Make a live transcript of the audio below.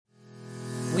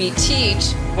We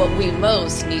teach what we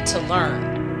most need to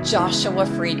learn. Joshua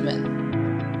Friedman.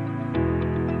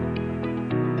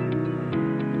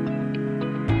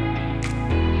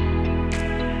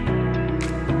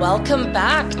 Welcome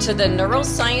back to the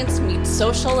Neuroscience Meets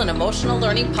Social and Emotional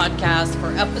Learning podcast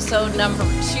for episode number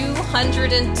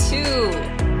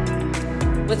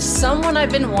 202. With someone I've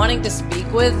been wanting to speak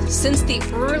with since the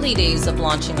early days of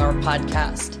launching our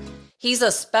podcast. He's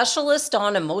a specialist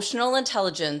on emotional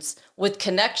intelligence with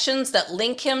connections that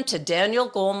link him to Daniel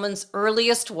Goleman's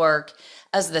earliest work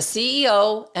as the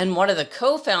CEO and one of the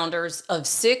co-founders of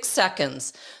 6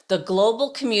 Seconds, the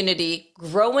global community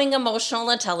growing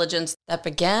emotional intelligence that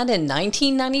began in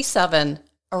 1997,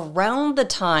 around the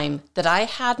time that I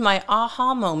had my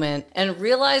aha moment and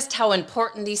realized how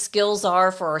important these skills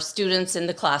are for our students in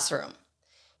the classroom.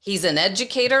 He's an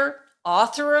educator,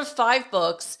 author of 5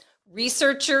 books,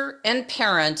 researcher, and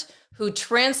parent who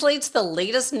translates the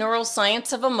latest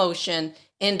neuroscience of emotion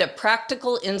into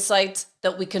practical insights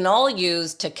that we can all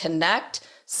use to connect,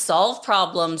 solve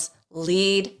problems,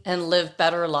 lead, and live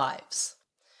better lives.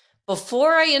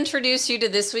 Before I introduce you to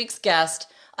this week's guest,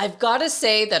 I've got to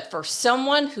say that for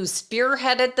someone who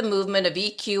spearheaded the movement of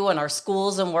EQ in our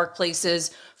schools and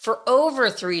workplaces for over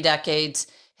 3 decades,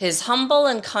 his humble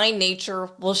and kind nature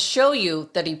will show you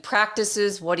that he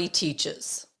practices what he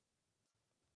teaches.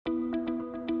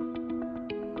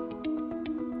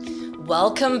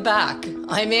 Welcome back.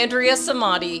 I'm Andrea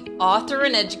Samadi, author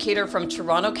and educator from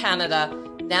Toronto, Canada,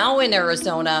 now in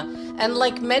Arizona, and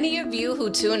like many of you who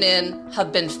tune in,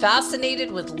 have been fascinated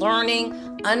with learning,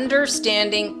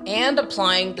 understanding, and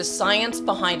applying the science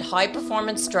behind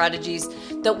high-performance strategies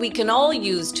that we can all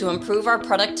use to improve our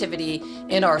productivity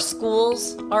in our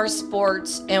schools, our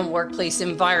sports, and workplace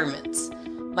environments.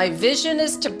 My vision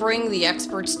is to bring the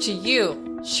experts to you,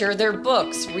 share their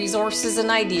books, resources,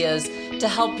 and ideas to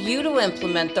help you to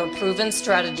implement their proven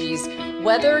strategies,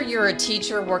 whether you're a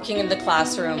teacher working in the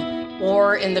classroom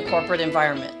or in the corporate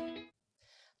environment.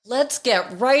 Let's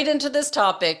get right into this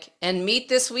topic and meet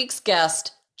this week's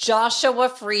guest, Joshua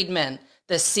Friedman,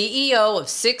 the CEO of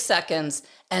 6 Seconds,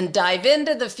 and dive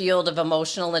into the field of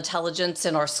emotional intelligence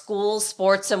in our schools,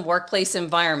 sports, and workplace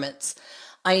environments.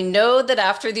 I know that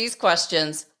after these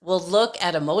questions, we'll look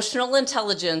at emotional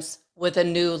intelligence with a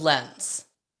new lens.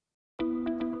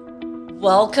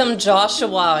 Welcome,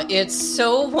 Joshua. It's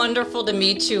so wonderful to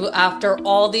meet you after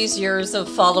all these years of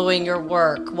following your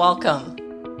work. Welcome.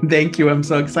 Thank you. I'm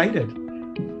so excited.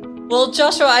 Well,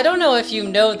 Joshua, I don't know if you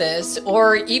know this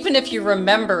or even if you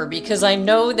remember, because I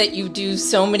know that you do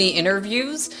so many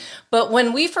interviews, but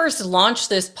when we first launched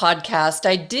this podcast,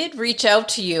 I did reach out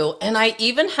to you and I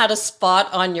even had a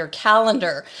spot on your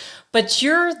calendar, but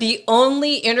you're the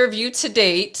only interview to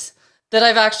date that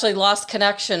I've actually lost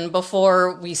connection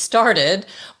before we started,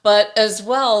 but as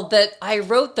well that I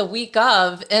wrote the week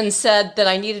of and said that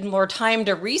I needed more time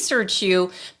to research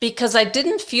you because I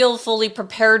didn't feel fully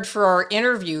prepared for our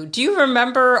interview. Do you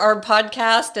remember our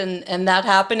podcast and that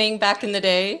happening back in the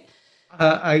day?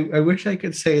 I wish I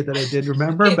could say that I did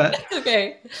remember, but That's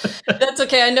okay. That's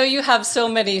okay. I know you have so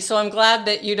many, so I'm glad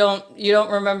that you don't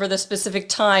remember the specific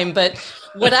time. But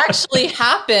what actually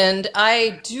happened,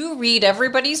 I do read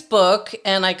everybody's book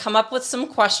and I come up with some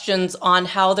questions on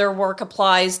how their work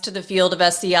applies to the field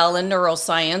of SEL and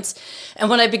neuroscience. And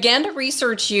when I began to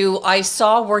research you, I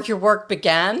saw where your work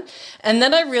began. And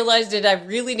then I realized that I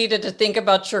really needed to think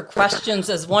about your questions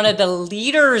as one of the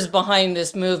leaders behind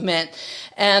this movement.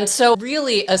 And so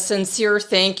really a sincere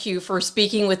thank you for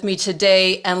speaking with me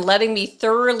today and letting me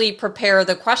thoroughly prepare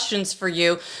the questions for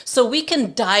you so we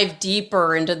can dive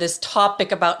deeper into this topic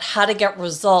about how to get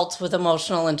results with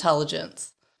emotional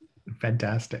intelligence.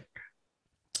 Fantastic.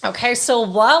 Okay, so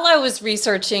while I was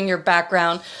researching your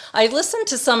background, I listened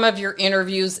to some of your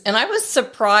interviews and I was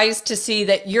surprised to see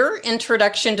that your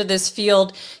introduction to this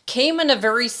field came in a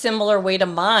very similar way to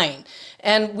mine.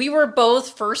 And we were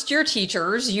both first-year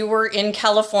teachers. You were in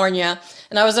California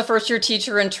and I was a first-year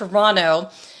teacher in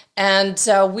Toronto. And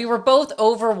we were both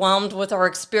overwhelmed with our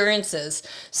experiences.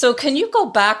 So can you go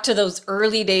back to those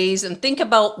early days and think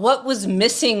about what was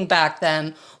missing back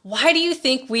then? Why do you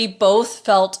think we both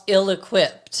felt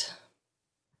ill-equipped?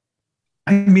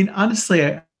 I mean,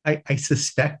 honestly, I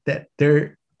suspect that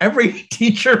every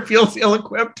teacher feels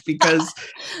ill-equipped because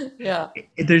Yeah.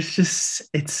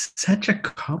 it's such a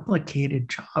complicated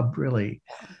job, really.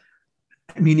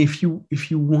 I mean, if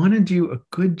you want to do a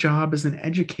good job as an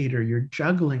educator, you're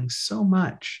juggling so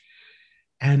much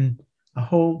and a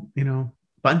whole,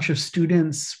 bunch of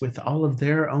students with all of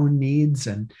their own needs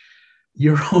and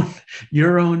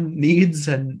your own needs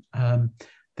and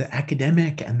the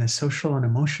academic and the social and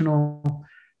emotional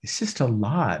it's just a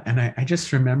lot. And I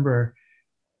just remember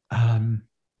um,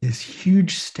 this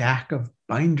huge stack of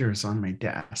binders on my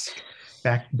desk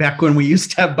back when we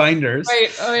used to have binders.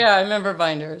 Right. Oh yeah, I remember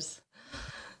binders.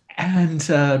 And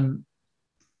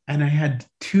and I had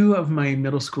two of my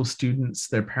middle school students,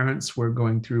 their parents were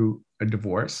going through a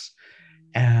divorce.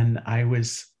 And I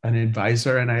was an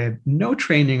advisor, and I had no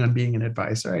training on being an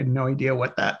advisor. I had no idea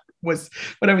what that was,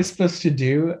 what I was supposed to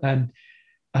do.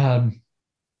 Um,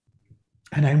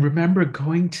 and I remember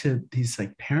going to these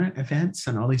like parent events,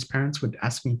 and all these parents would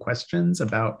ask me questions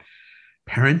about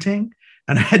parenting.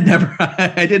 And I had never,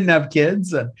 I didn't have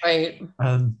kids. And Right.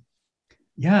 um,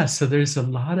 yeah, so there's a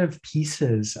lot of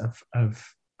pieces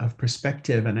of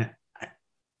perspective. And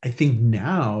I think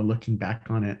now looking back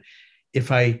on it,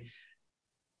 if I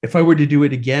if I were to do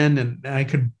it again and I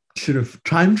could sort of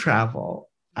time travel,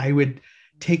 I would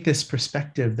take this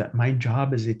perspective that my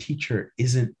job as a teacher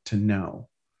isn't to know.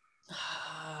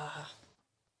 Ah,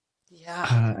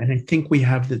 yeah. And I think we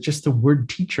have just the word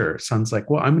teacher sounds like,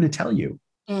 well, I'm going to tell you.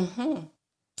 Mm-hmm.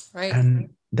 Right. And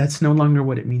that's no longer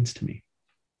what it means to me.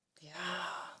 Yeah,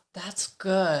 that's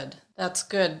good. That's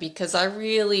good because I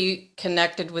really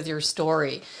connected with your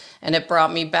story and it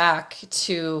brought me back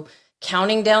to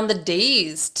counting down the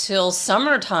days till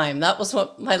summertime. That was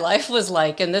what my life was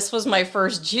like. And this was my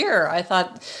first year. I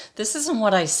thought this isn't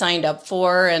what I signed up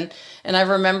for. And I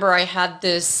remember I had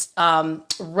this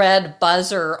red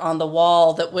buzzer on the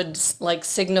wall that would like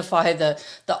signify the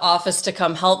office to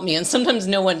come help me. And sometimes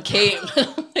no one came.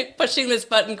 I'm like pushing this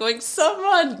button going,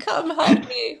 someone come help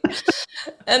me.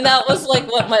 And that was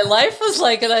like what my life was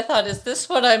like. And I thought, is this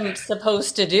what I'm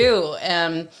supposed to do?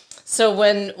 And so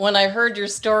when I heard your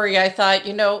story, I thought,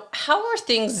 how are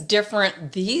things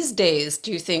different these days,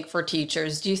 do you think, for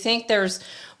teachers? Do you think there's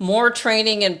more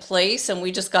training in place and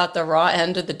we just got the raw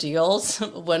end of the deals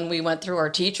when we went through our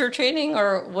teacher training?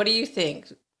 Or what do you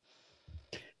think?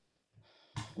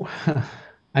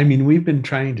 I mean, we've been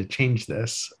trying to change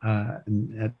this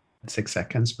at 6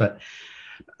 seconds, but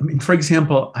I mean, for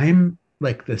example, I'm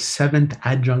like the seventh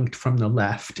adjunct from the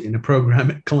left in a program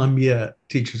at Columbia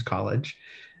Teachers College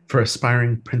for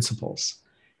aspiring principals.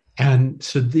 And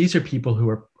so these are people who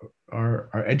are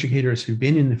educators who've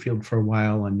been in the field for a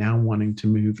while and now wanting to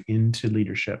move into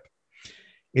leadership.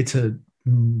 It's a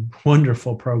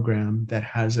wonderful program that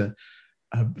has a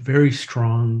very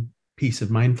strong piece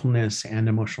of mindfulness and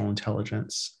emotional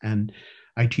intelligence. And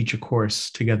I teach a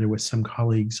course together with some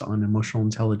colleagues on emotional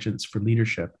intelligence for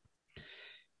leadership.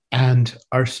 And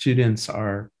our students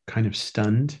are kind of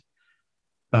stunned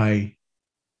by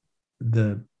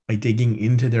by digging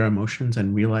into their emotions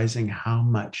and realizing how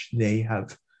much they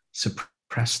have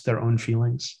suppressed their own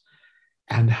feelings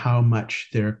and how much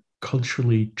they're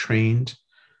culturally trained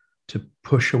to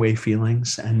push away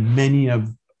feelings. And many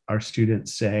of our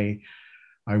students say,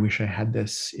 I wish I had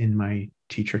this in my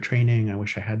teacher training. I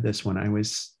wish I had this when I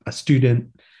was a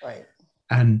student. Right.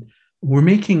 And we're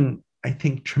making, I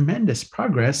think, tremendous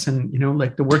progress. And,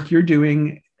 like the work you're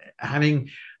doing, having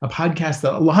a podcast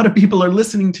that a lot of people are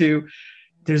listening to,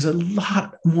 there's a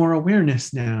lot more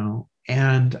awareness now.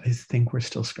 And I think we're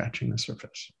still scratching the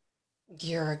surface.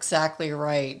 You're exactly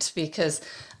right because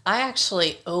I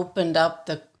actually opened up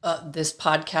the this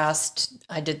podcast.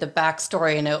 I did the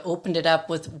backstory and I opened it up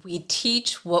with "We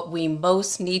teach what we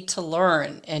most need to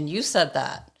learn," and you said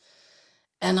that,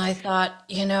 and I thought,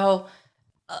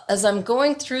 as I'm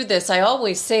going through this, I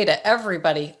always say to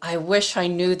everybody, "I wish I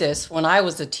knew this when I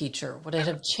was a teacher. Would it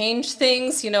have changed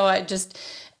things?" I just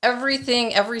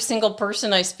everything, every single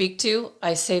person I speak to,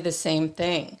 I say the same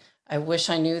thing. I wish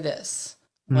I knew this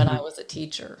when I Mm-hmm. was a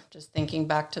teacher, just thinking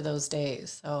back to those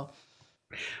days. So,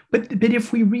 But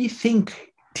if we rethink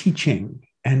teaching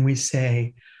and we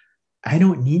say, I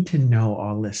don't need to know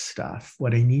all this stuff.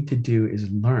 What I need to do is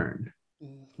learn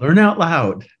mhm. out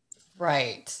loud,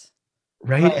 Right,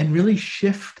 right? right, And really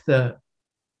shift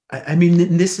I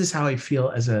mean, this is how I feel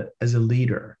as a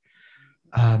leader.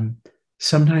 Um,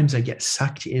 Sometimes I get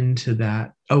sucked into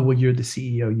that, oh, well, you're the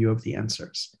CEO, you have the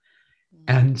answers. mhm.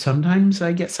 And sometimes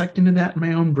I get sucked into that in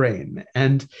my own brain.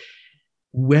 And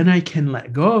when I can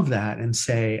let go of that and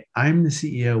say, I'm the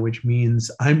CEO, which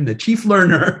means I'm the chief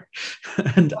learner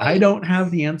and I Right, don't have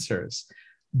the answers,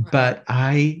 right. but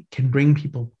I can bring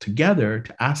people together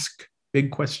to ask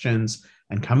big questions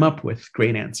and come up with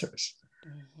great answers.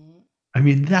 Mhm. I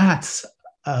mean, that's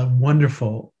a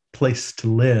wonderful place to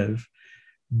live,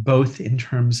 both in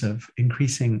terms of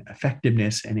increasing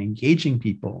effectiveness and engaging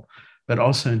people, but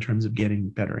also in terms of getting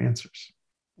better answers.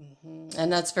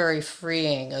 And that's very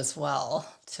freeing as well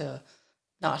to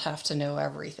not have to know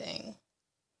everything.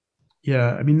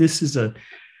 Yeah, I mean, this is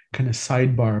kind of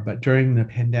sidebar, but during the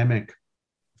pandemic,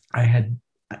 I had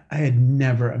I had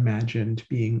never imagined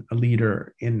being a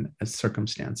leader in a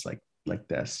circumstance like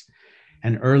this.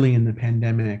 And early in the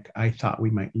pandemic, I thought we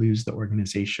might lose the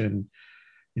organization.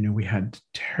 You know, we had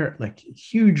like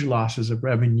huge losses of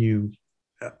revenue,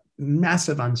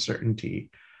 massive uncertainty,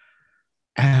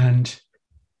 and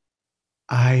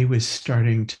I was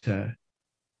starting to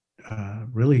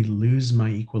really lose my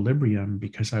equilibrium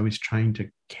because I was trying to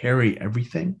carry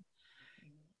everything.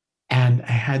 And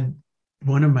I had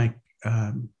one of my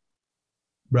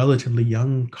relatively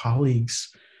young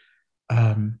colleagues,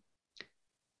 and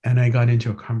I got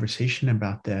into a conversation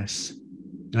about this.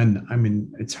 And I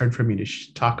mean, it's hard for me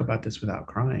to talk about this without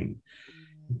crying.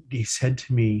 He said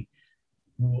to me,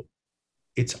 well,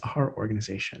 it's our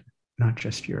organization, not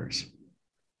just yours.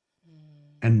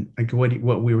 And like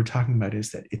what we were talking about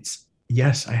is that it's,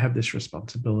 yes, I have this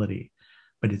responsibility,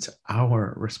 but it's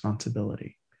our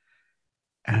responsibility.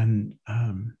 And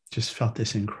just felt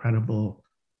this incredible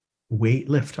weight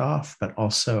lift off, but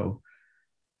also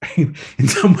in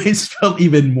some ways felt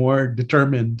even more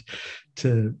determined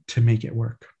to make it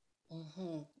work.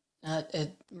 Mm-hmm.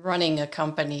 Running a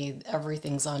company,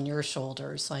 everything's on your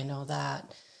shoulders. I know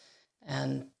that.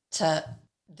 And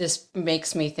this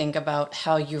makes me think about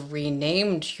how you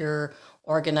renamed your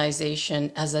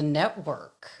organization as a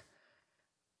network,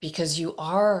 because you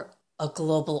are a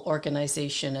global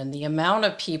organization, and the amount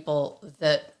of people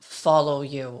that follow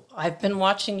you. I've been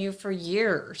watching you for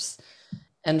years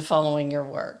and following your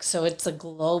work. So it's a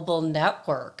global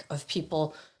network of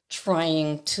people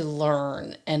trying to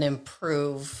learn and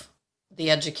improve the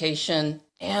education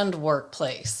and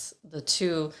workplace, the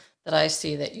two that I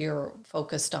see that you're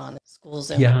focused on, schools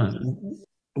and yeah,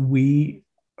 we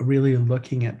really are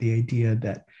looking at the idea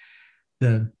that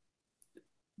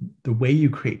the way you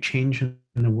create change in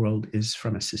the world is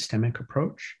from a systemic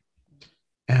approach.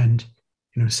 And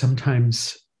you know,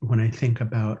 sometimes when I think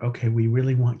about, okay, we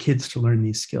really want kids to learn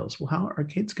these skills. Well, how are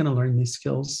kids going to learn these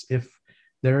skills if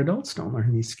their adults don't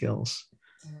learn these skills?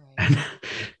 Right. And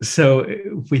so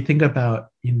if we think about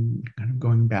kind of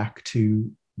going back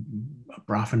to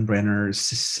Bronfenbrenner's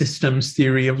systems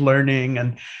theory of learning,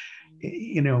 and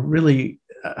you know, really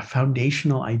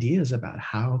foundational ideas about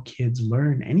how kids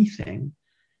learn anything.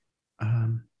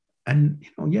 And you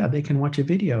know, yeah, they can watch a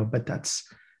video, but that's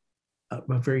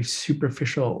a very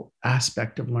superficial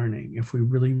aspect of learning. If we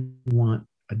really want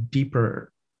a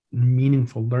deeper,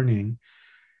 meaningful learning,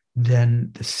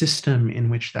 then the system in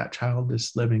which that child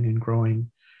is living and growing,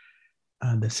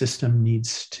 the system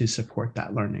needs to support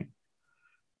that learning.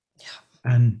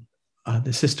 Yeah. And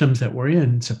the systems that we're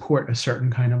in support a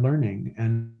certain kind of learning,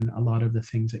 and a lot of the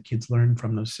things that kids learn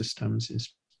from those systems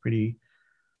is pretty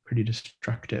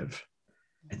destructive.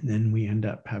 And then we end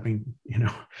up having, you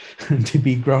know, to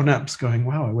be grown-ups going,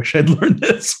 wow, I wish I'd learned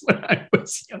this when I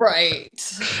was young.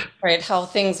 Right. How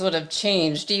things would have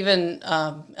changed. Even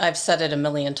I've said it a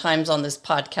million times on this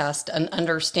podcast, an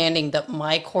understanding that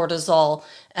my cortisol,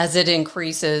 as it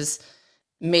increases,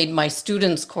 made my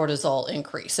students' cortisol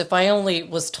increase. If I only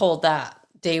was told that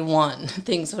day one,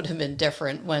 things would have been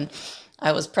different. When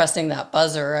I was pressing that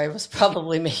buzzer, I was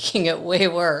probably making it way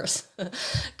worse.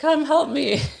 Come help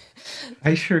me.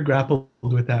 I sure grappled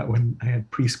with that when I had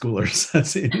preschoolers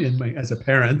as a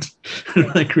parent,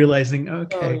 like realizing,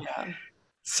 okay,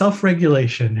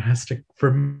 self-regulation has to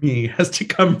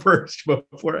come first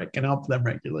before I can help them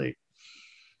regulate.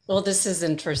 Well, this is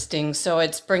interesting. So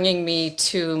it's bringing me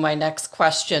to my next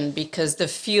question, because the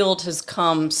field has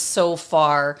come so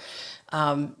far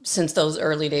since those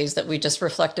early days that we just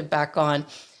reflected back on.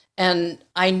 And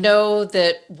I know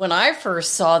that when I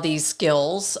first saw these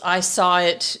skills, I saw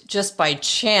it just by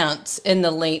chance in the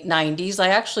late 90s. I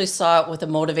actually saw it with a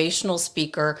motivational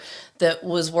speaker that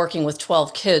was working with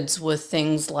 12 kids with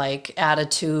things like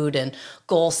attitude and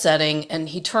goal setting. And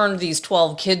he turned these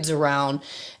 12 kids around.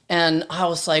 And I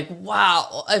was like,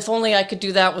 wow, if only I could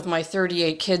do that with my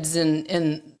 38 kids in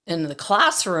the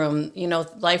classroom, you know,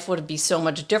 life would be so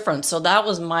much different. So that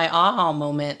was my aha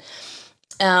moment.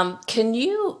 Can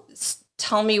you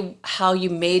tell me how you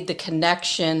made the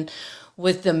connection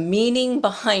with the meaning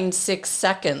behind 6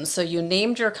 seconds? So you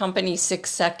named your company 6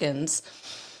 Seconds.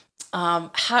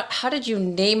 How did you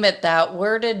name it that?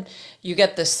 Where did you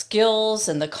get the skills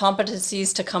and the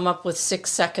competencies to come up with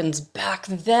 6 seconds back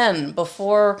then,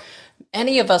 before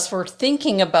any of us were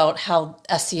thinking about how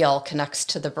SEL connects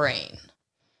to the brain?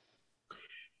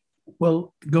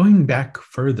 Well, going back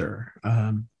further,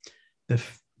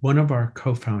 one of our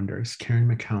co-founders, Karen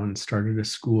McCowan, started a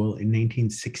school in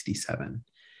 1967.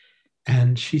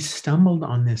 And she stumbled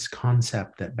on this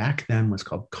concept that back then was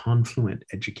called confluent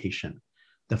education.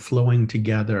 the flowing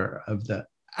together of the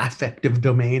affective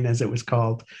domain, as it was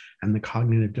called, and the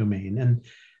cognitive domain. And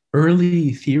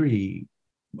early theory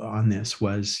on this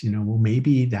was, well,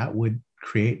 maybe that would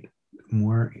create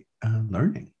more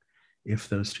learning if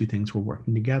those two things were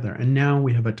working together. And now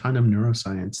we have a ton of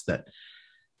neuroscience that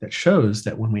shows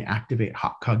that when we activate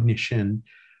hot cognition,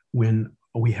 when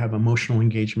we have emotional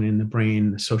engagement in the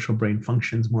brain, the social brain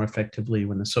functions more effectively.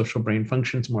 When the social brain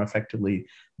functions more effectively,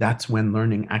 that's when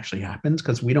learning actually happens,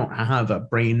 because we don't have a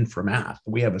brain for math.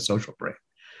 We have a social brain.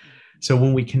 So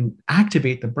when we can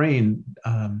activate the brain,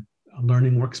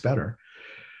 learning works better.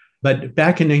 But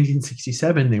back in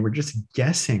 1967, they were just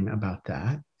guessing about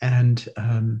that. And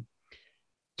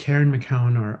Karen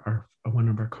McCowan, one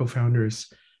of our co-founders,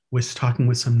 was talking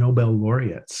with some Nobel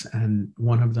laureates, and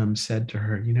one of them said to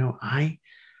her, I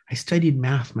studied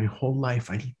math my whole life.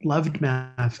 I loved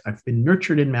math. I've been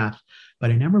nurtured in math,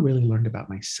 but I never really learned about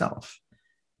myself.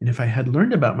 And if I had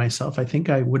learned about myself, I think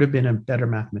I would have been a better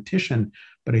mathematician,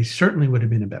 but I certainly would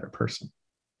have been a better person.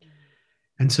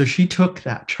 And so she took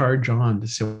that charge on to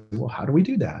say, well, how do we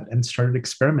do that? And started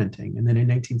experimenting. And then in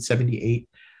 1978,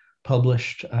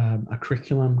 published a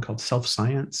curriculum called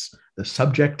Self-Science. The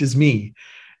subject is me,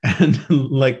 and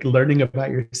like learning about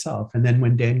yourself. And then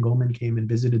when Dan Goleman came and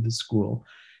visited the school,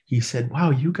 he said, wow,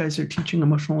 you guys are teaching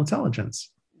emotional intelligence.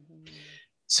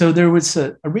 So there was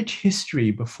a rich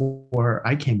history before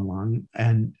I came along,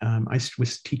 and I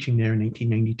was teaching there in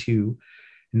 1992.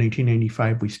 In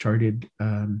 1995, we started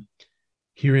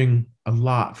hearing a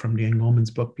lot from Dan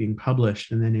Goleman's book being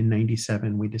published. And then in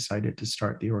 97, we decided to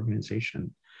start the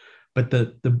organization. But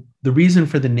the reason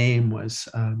for the name was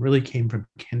really came from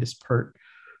Candace Pert,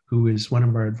 who is one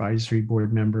of our advisory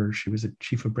board members. She was a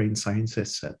chief of brain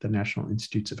sciences at the National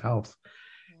Institutes of Health.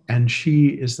 And she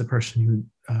is the person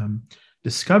who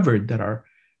discovered that our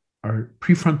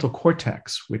prefrontal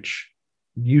cortex, which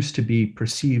used to be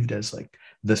perceived as like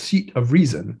the seat of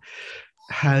reason,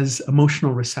 has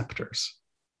emotional receptors.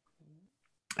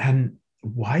 And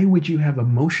why would you have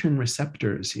emotion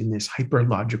receptors in this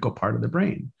hyperlogical part of the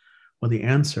brain? Well, the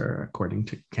answer, according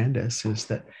to Candace, is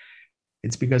that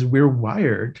it's because we're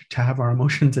wired to have our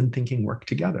emotions and thinking work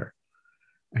together.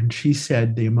 And she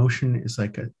said the emotion is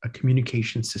like a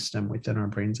communication system within our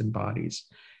brains and bodies.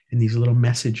 And these little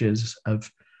messages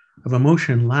of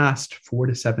emotion last 4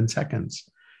 to 7 seconds.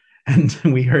 And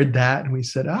we heard that and we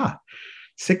said,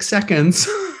 6 seconds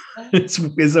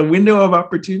is a window of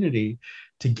opportunity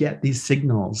to get these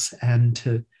signals and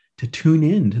to tune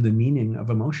in to the meaning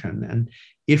of emotion. And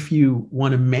if you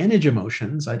want to manage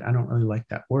emotions, I don't really like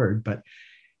that word, but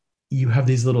you have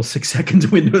these little 6 seconds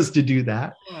windows to do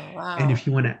that. Oh, wow. And if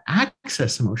you want to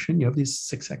access emotion, you have these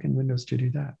 6-second windows to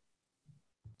do that.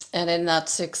 And in that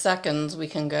 6 seconds, we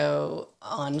can go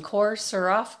on course or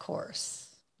off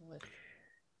course.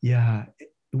 Yeah,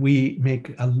 we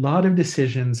make a lot of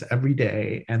decisions every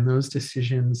day, and those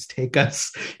decisions take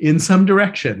us in some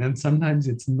direction. And sometimes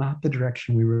it's not the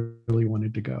direction we really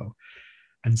wanted to go.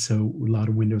 And so a lot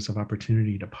of windows of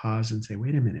opportunity to pause and say,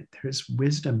 wait a minute, there's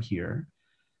wisdom here.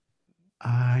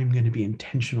 I'm going to be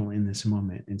intentional in this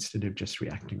moment instead of just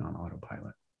reacting on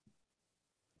autopilot.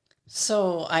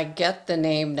 So I get the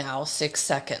name now, 6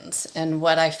 seconds. And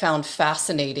what I found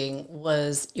fascinating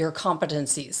was your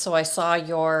competencies. So I saw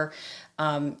your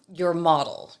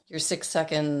model, your 6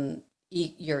 second,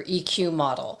 your EQ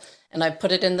model, and I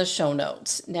put it in the show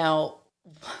notes. Now,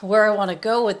 where I want to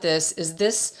go with this is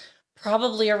this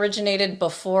probably originated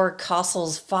before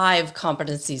Castle's 5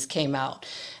 competencies came out.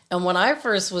 And when I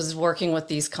first was working with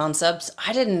these concepts,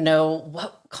 I didn't know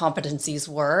what competencies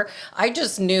were. I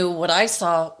just knew what I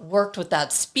saw worked with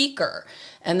that speaker.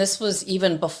 And this was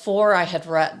even before I had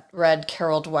read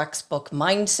Carol Dweck's book,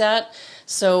 Mindset.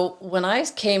 So when I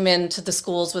came into the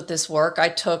schools with this work, I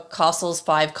took Castle's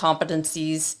 5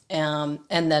 competencies and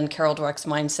then Carol Dweck's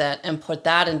Mindset and put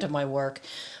that into my work.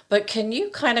 But can you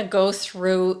kind of go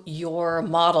through your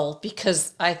model?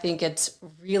 Because I think it's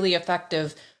really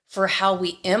effective for how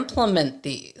we implement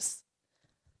these.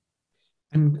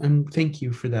 And thank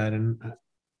you for that. And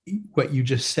what you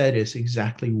just said is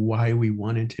exactly why we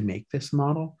wanted to make this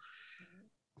model.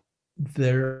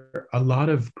 There are a lot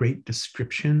of great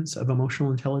descriptions of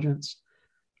emotional intelligence.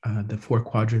 The 4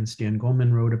 quadrants Dan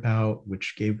Goleman wrote about,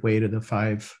 which gave way to the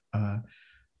 5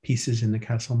 pieces in the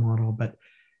Castle model. But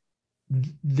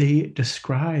they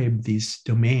describe these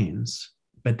domains,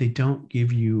 but they don't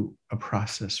give you a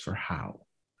process for how.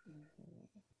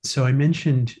 So I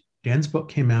mentioned Dan's book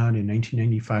came out in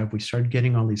 1995. We started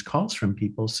getting all these calls from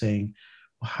people saying,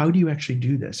 well, how do you actually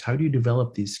do this? How do you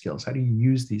develop these skills? How do you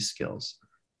use these skills?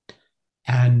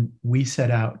 And we set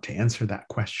out to answer that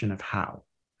question of how.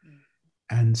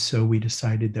 And so we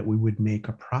decided that we would make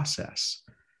a process.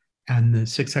 And the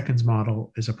 6 seconds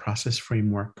model is a process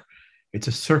framework. It's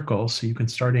a circle, so you can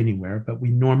start anywhere, but we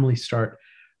normally start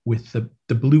with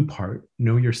the blue part,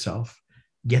 know yourself,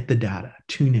 get the data,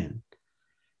 tune in.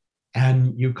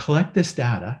 And you collect this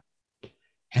data,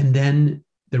 and then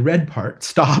the red part,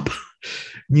 stop.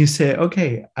 And you say,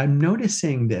 okay, I'm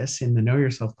noticing this in the know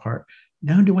yourself part.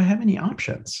 Now, do I have any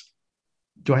options?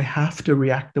 Do I have to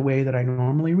react the way that I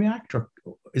normally react? Or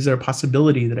is there a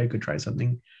possibility that I could try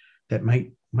something that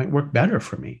might work better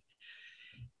for me?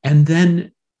 And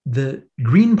then the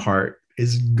green part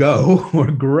is go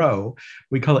or grow.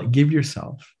 We call it give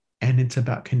yourself. And it's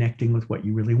about connecting with what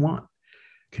you really want,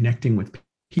 connecting with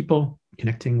people,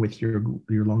 connecting with your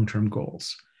long-term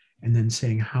goals, and then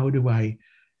saying, how do I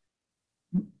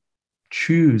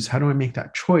choose? How do I make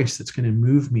that choice that's going to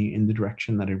move me in the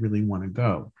direction that I really want to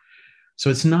go? So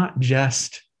it's not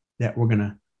just that we're going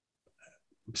to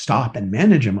stop and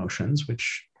manage emotions,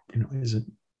 which is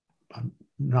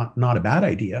not a bad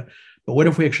idea. But what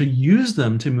if we actually use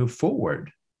them to move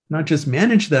forward? Not just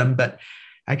manage them, but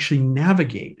actually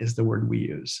navigate is the word we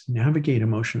use. Navigate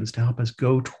emotions to help us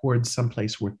go towards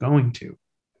someplace we're going to.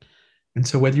 And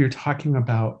so whether you're talking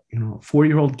about a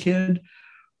 4-year-old kid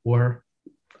or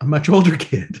a much older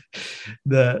kid,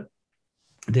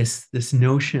 this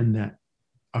notion that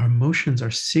our emotions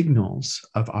are signals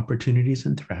of opportunities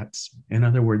and threats. In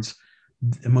other words,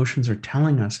 emotions are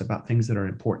telling us about things that are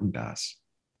important to us.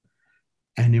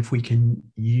 And if we can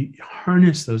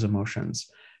harness those emotions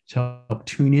to help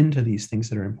tune into these things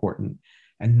that are important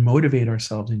and motivate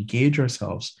ourselves, engage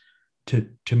ourselves to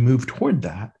move toward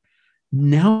that,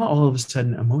 now all of a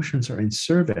sudden emotions are in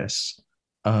service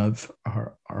of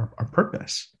our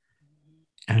purpose.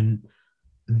 And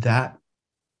that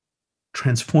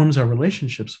transforms our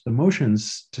relationships with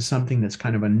emotions to something that's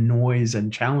kind of a noise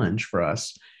and challenge for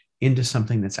us into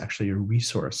something that's actually a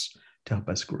resource to help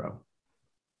us grow.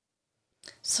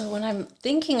 So when I'm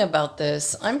thinking about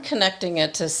this, I'm connecting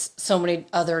it to so many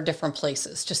other different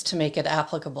places just to make it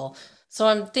applicable. So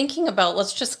I'm thinking about,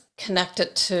 let's just connect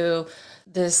it to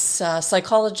this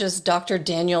psychologist, Dr.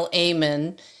 Daniel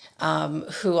Amen,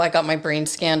 who I got my brain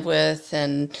scanned with,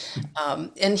 and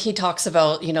he talks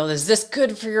about, is this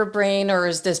good for your brain or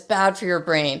is this bad for your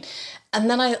brain? And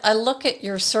then I look at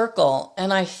your circle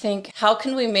and I think, how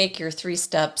can we make your 3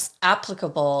 steps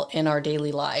applicable in our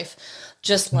daily life?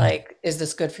 Just like, is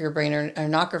this good for your brain or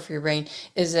not good for your brain?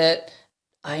 Is it,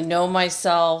 I know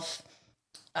myself,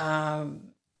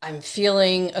 I'm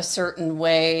feeling a certain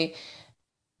way,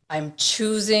 I'm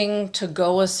choosing to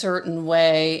go a certain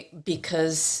way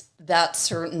because that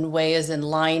certain way is in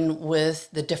line with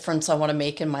the difference I want to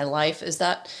make in my life? Is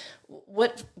that,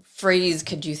 what phrase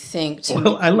could you think to?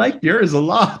 Well, I like yours a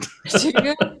lot. Do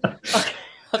you? Okay,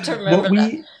 I'll have to remember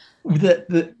that.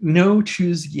 The know,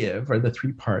 choose, give are the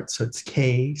 3 parts. So it's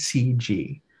K, C,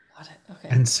 G. Got it. Okay.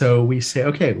 And so we say,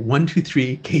 okay, 1, 2,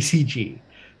 3, KCG.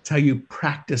 It's how you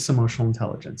practice emotional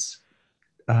intelligence.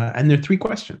 And there are 3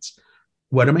 questions.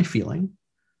 What am I feeling?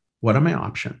 What are my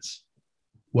options?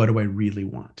 What do I really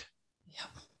want? Yeah.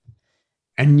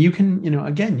 And you can,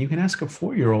 again, you can ask a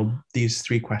 4-year-old these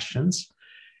 3 questions.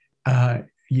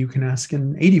 You can ask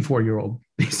an 84-year-old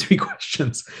these 3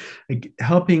 questions, like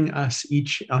helping us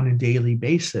each on a daily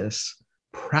basis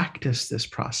practice this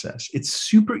process. It's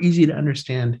super easy to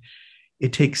understand.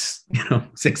 It takes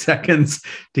 6 seconds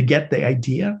to get the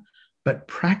idea, but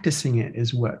practicing it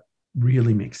is what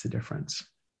really makes the difference.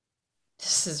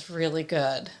 This is really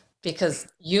good because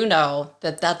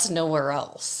that's nowhere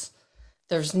else.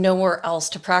 There's nowhere else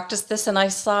to practice this. And I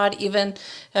saw it even,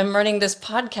 I'm running this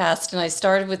podcast and I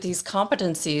started with these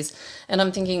competencies and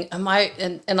I'm thinking,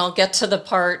 and I'll get to the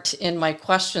part in my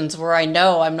questions where I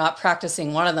know I'm not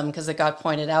practicing one of them because it got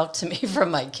pointed out to me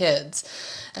from my kids.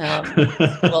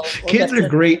 We'll kids are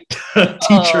great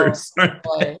teachers.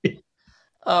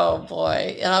 Oh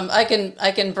boy. I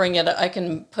can bring it, I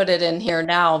can put it in here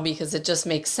now because it just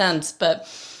makes sense. But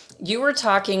you were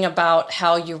talking about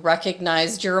how you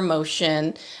recognized your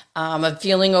emotion of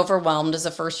feeling overwhelmed as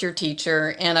a first-year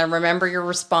teacher. And I remember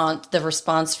the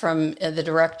response from the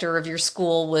director of your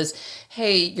school was,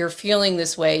 hey, you're feeling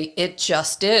this way. It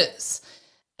just is.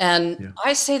 And yeah.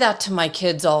 I say that to my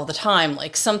kids all the time.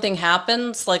 Like something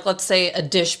happens, like let's say a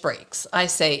dish breaks. I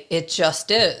say, it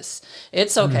just is.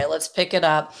 It's okay. Let's pick it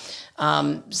up.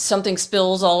 Something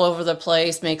spills all over the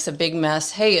place, makes a big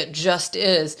mess. Hey, it just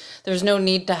is. There's no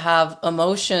need to have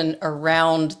emotion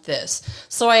around this.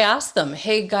 So I asked them,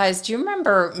 hey guys, do you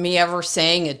remember me ever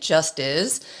saying it just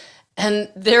is?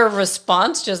 And their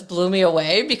response just blew me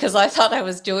away because I thought I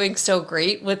was doing so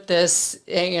great with this,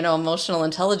 emotional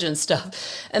intelligence stuff.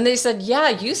 And they said, "Yeah,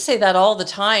 you say that all the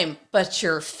time, but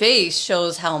your face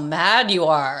shows how mad you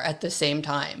are at the same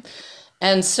time."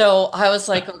 And so I was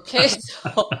like, okay,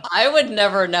 so I would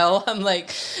never know. I'm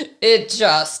like, it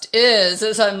just is.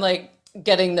 As I'm like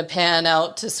getting the pan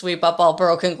out to sweep up all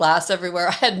broken glass everywhere,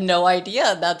 I had no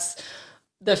idea that's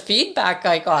the feedback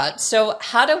I got. So,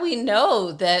 how do we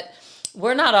know that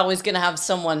we're not always going to have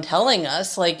someone telling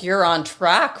us, like, you're on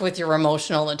track with your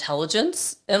emotional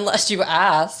intelligence unless you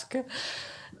ask?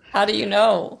 How do you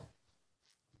know?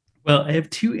 Well, I have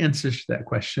two answers to that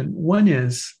question. One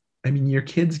is, I mean, your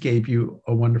kids gave you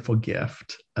a wonderful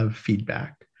gift of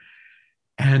feedback,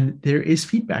 and there is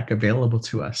feedback available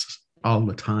to us all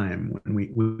the time when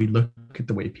we look at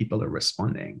the way people are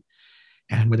responding,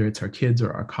 and whether it's our kids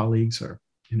or our colleagues or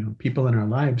people in our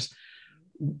lives,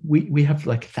 we have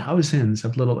like thousands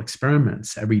of little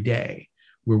experiments every day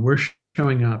where we're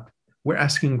showing up, we're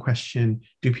asking a question,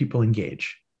 do people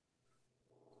engage?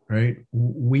 Right?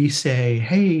 We say,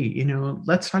 hey,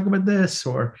 let's talk about this,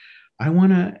 or I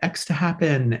want X to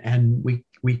happen, and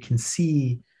we can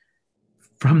see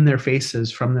from their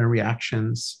faces, from their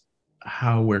reactions,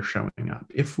 how we're showing up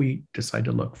if we decide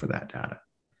to look for that data.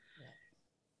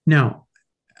 Now,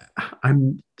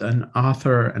 I'm an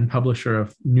author and publisher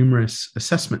of numerous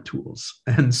assessment tools.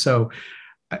 And so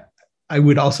I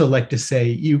would also like to say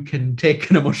you can take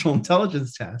an emotional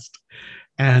intelligence test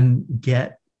and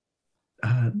get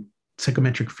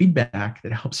psychometric feedback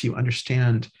that helps you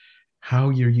understand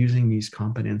how you're using these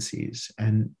competencies.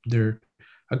 And there are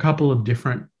a couple of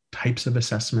different types of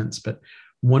assessments, but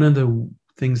one of the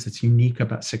things that's unique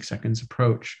about 6 Seconds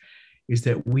Approach is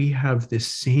that we have this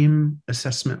same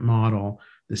assessment model,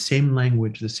 the same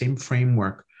language, the same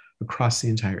framework across the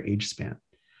entire age span.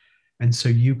 And so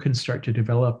you can start to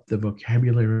develop the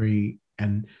vocabulary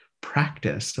and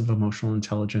practice of emotional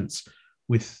intelligence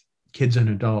with kids and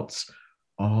adults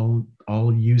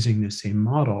all using the same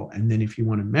model. And then if you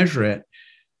want to measure it,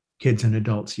 kids and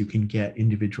adults, you can get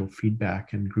individual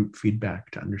feedback and group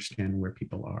feedback to understand where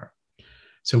people are.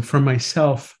 So for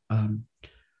myself,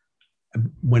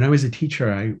 when I was a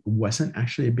teacher, I wasn't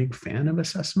actually a big fan of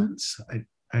assessments.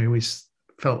 I always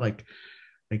felt like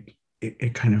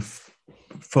it kind of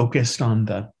focused on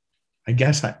I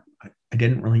guess I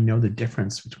didn't really know the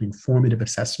difference between formative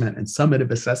assessment and summative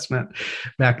assessment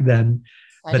back then.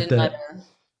 I didn't either.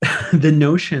 The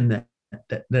notion that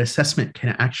the assessment can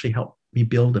actually help me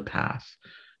build a path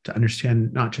to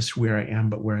understand not just where I am,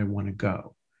 but where I want to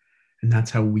go. And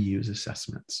that's how we use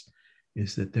assessments,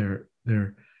 is that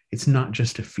it's not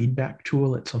just a feedback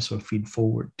tool, it's also a feed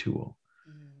forward tool.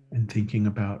 And thinking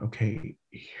about, okay,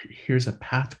 here's a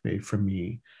pathway for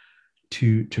me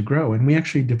to grow. And we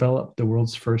actually developed the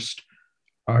world's first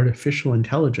artificial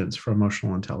intelligence for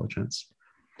emotional intelligence.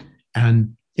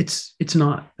 And it's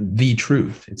not the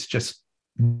truth. It's just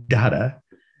data.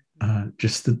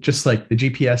 Just like the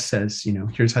GPS says,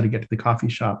 here's how to get to the coffee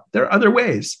shop. There are other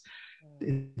ways.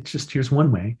 It's just, here's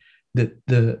one way that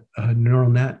the neural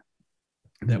net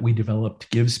that we developed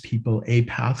gives people a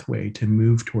pathway to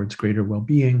move towards greater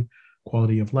well-being,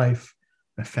 quality of life,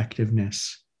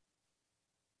 effectiveness,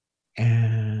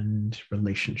 and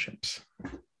relationships.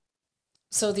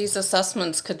 So these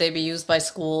assessments, could they be used by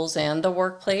schools and the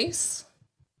workplace?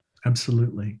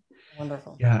 Absolutely.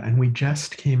 Wonderful. Yeah, and we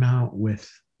just came out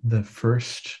with the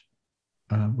first,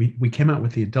 we came out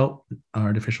with the adult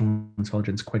artificial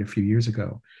intelligence quite a few years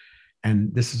ago.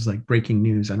 And this is like breaking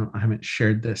news. I haven't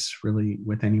shared this really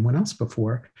with anyone else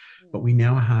before, but we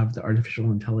now have the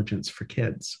artificial intelligence for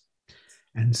kids.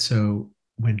 And so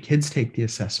when kids take the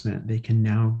assessment, they can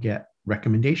now get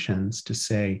recommendations to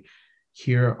say,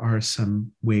 here are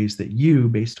some ways that you,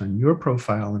 based on your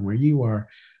profile and where you are,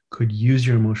 could use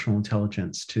your emotional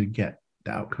intelligence to get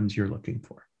the outcomes you're looking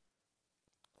for.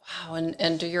 Wow.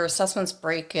 And do your assessments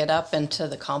break it up into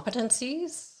the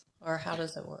competencies, or how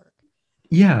does it work?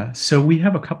 Yeah, so we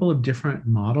have a couple of different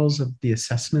models of the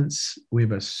assessments. We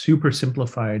have a super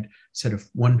simplified set of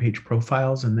one-page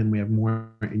profiles, and then we have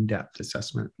more in-depth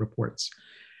assessment reports.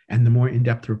 And the more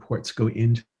in-depth reports go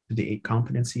into the 8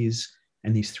 competencies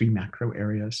and these 3 macro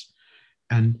areas.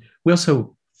 And we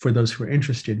also, for those who are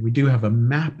interested, we do have a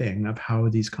mapping of how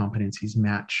these competencies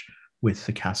match with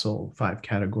the CASEL 5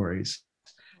 categories,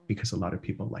 because a lot of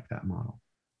people like that model.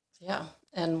 Yeah.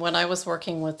 And when I was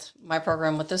working with my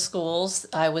program with the schools,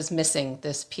 I was missing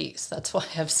this piece. That's why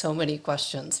I have so many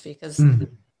questions, because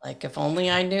like, if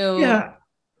only I knew. Yeah.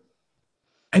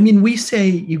 I mean, we say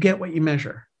you get what you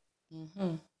measure,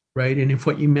 right? And if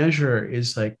what you measure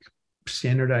is like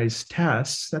standardized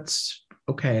tests, that's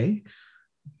okay.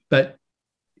 But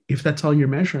if that's all you're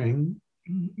measuring,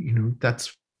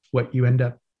 that's what you end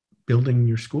up building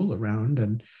your school around.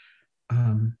 And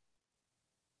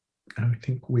I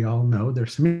think we all know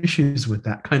there's some issues with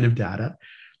that kind of data.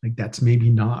 Like that's maybe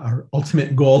not our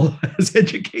ultimate goal as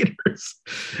educators.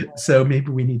 So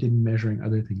maybe we need to be measuring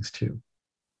other things too.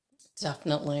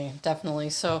 Definitely, definitely.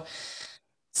 So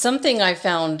something I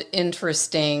found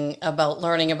interesting about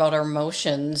learning about our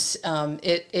emotions,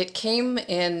 it came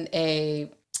in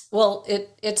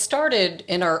it started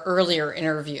in our earlier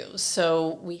interviews.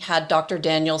 So we had Dr.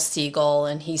 Daniel Siegel,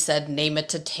 and he said, "Name it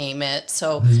to tame it."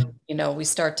 So, Mhm. we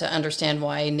start to understand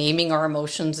why naming our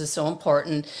emotions is so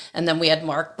important. And then we had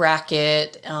Mark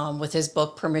Brackett with his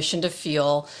book, Permission to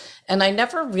Feel. And I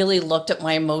never really looked at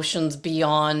my emotions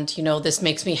beyond, this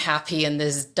makes me happy and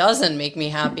this doesn't make me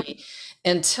happy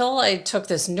until I took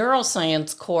this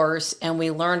neuroscience course and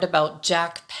we learned about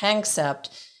Jack Panksepp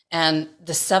and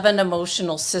the 7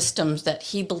 emotional systems that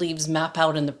he believes map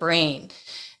out in the brain.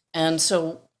 And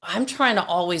so I'm trying to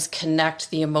always connect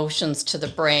the emotions to the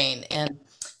brain. And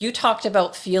you talked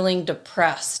about feeling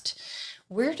depressed.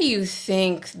 Where do you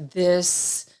think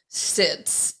this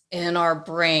sits in our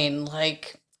brain?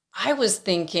 Like, I was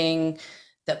thinking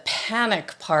the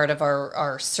panic part of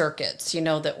our circuits,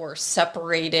 that we're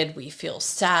separated, we feel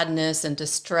sadness and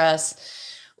distress.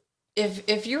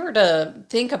 If you were to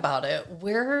think about it,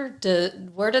 where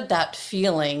did that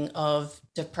feeling of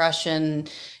depression,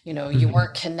 you Mhm.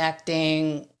 weren't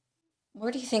connecting,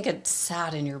 where do you think it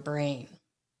sat in your brain?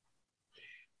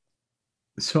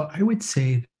 So I would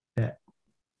say that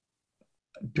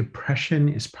depression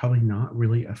is probably not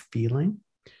really a feeling.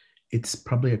 It's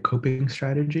probably a coping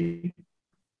strategy.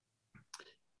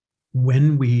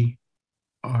 When we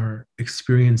are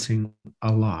experiencing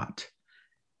a lot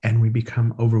and we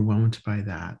become overwhelmed by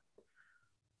that,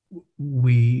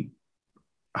 we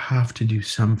have to do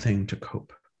something to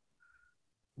cope.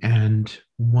 And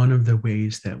one of the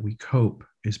ways that we cope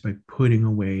is by putting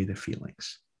away the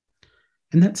feelings.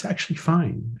 And that's actually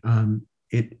fine.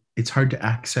 It's hard to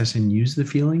access and use the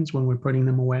feelings when we're putting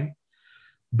them away,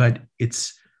 but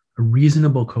it's a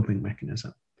reasonable coping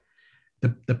mechanism.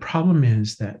 The problem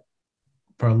is that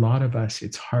for a lot of us,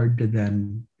 it's hard to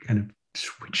then kind of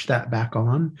switch that back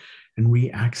on and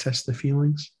re-access the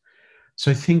feelings. So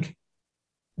I think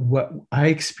what I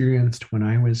experienced when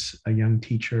I was a young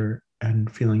teacher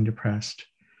and feeling depressed,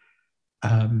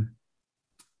 um,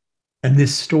 and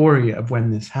this story of when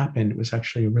this happened was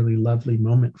actually a really lovely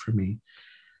moment for me.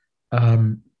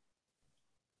 Um,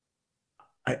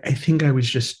 I think I was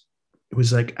just, it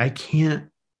was like, I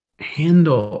can't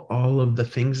handle all of the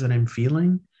things that I'm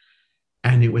feeling.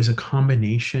 And it was a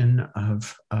combination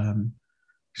of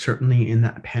certainly in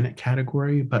that panic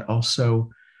category, but also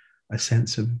a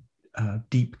sense of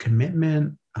deep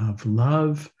commitment, of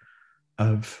love,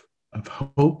 of, of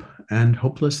hope and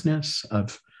hopelessness,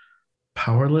 of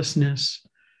powerlessness,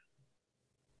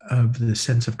 of the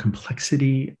sense of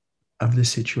complexity of the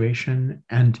situation.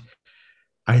 And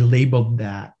I labeled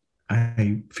that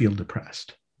I feel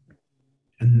depressed.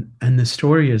 And the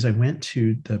story is I went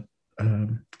to the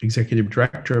executive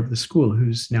director of the school,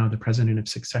 who's now the president of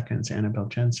 6 Seconds, Annabelle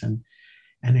Jensen.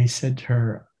 And I said to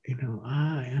her,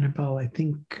 Annabelle, I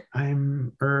think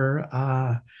I'm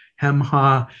hem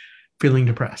ha feeling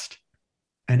depressed.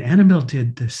 And Annabelle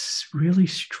did this really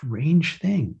strange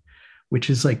thing, which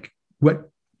is like what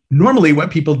normally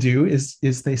what people do is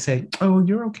they say, "Oh,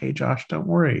 you're okay, Josh, don't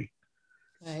worry."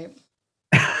 Right.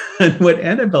 And what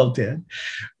Annabelle did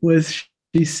was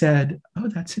she said, "Oh,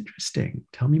 that's interesting.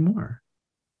 Tell me more."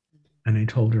 And I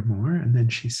told her more. And then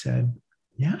she said,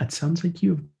 "Yeah, it sounds like you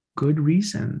have good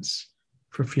reasons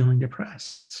for feeling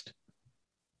depressed.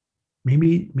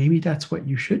 Maybe that's what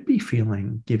you should be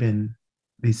feeling given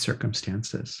these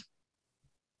circumstances."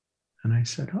 And I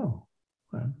said, "Oh,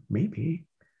 well, maybe."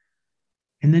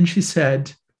 And then she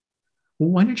said, "Well,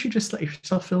 why don't you just let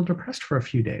yourself feel depressed for a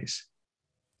few days?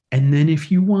 And then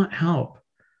if you want help,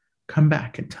 come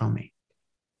back and tell me."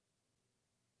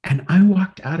 And I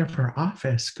walked out of her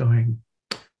office going,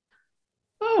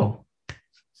 "Oh,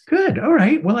 good. All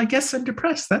right. Well, I guess I'm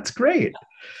depressed. That's great."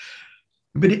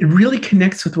 But it really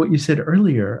connects with what you said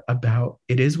earlier about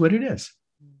it is what it is.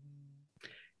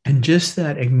 And just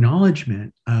that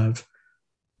acknowledgement of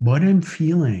what I'm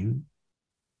feeling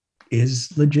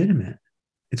is legitimate.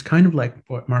 It's kind of like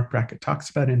what Mark Brackett talks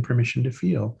about in Permission to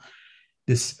Feel.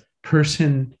 This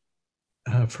person,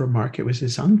 for Mark, it was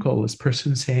his uncle, this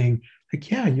person saying, like,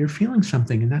 yeah, you're feeling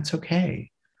something and that's okay.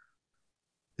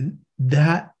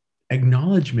 That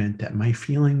acknowledgement that my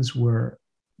feelings were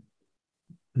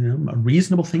a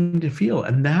reasonable thing to feel.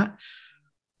 And that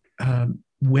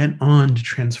went on to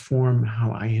transform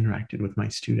how I interacted with my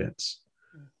students,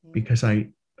 Mhm. because I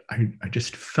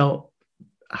just felt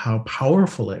how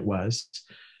powerful it was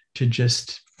to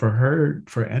just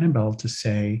for Annabelle to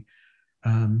say,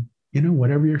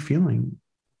 whatever you're feeling,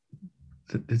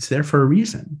 it's there for a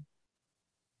reason.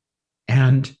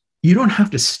 And you don't have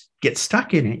to get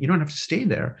stuck in it. You don't have to stay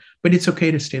there, but it's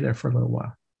okay to stay there for a little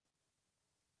while.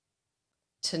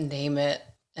 To name it,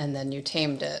 and then you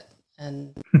tamed it,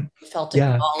 and you felt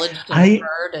Yeah. acknowledged and I,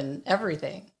 heard and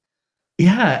everything.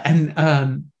 yeah. And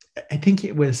I think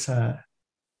it was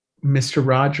Mr.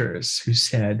 Rogers who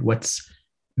said, what's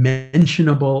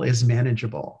mentionable is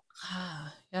manageable.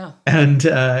 Ah, yeah. And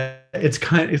it's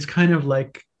kind of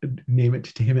like name it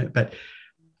to tame it, but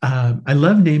I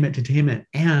love name it to tame it,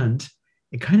 and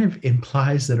it kind of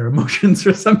implies that our emotions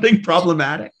are something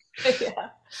problematic. Yeah,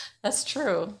 that's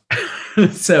true.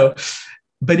 So,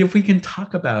 but if we can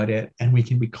talk about it and we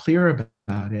can be clear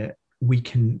about it, we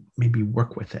can maybe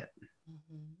work with it.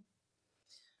 Mhm.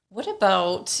 What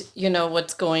about,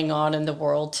 what's going on in the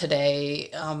world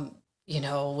today,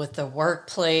 with the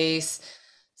workplace?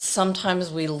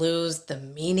 Sometimes we lose the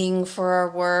meaning for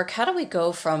our work. How do we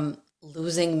go from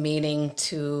losing meaning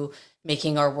to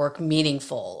making our work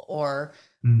meaningful, or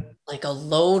Mm. like a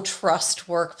low trust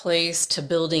workplace to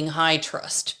building high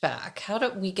trust back? How do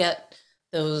we get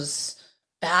those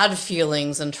bad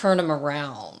feelings and turn them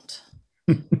around?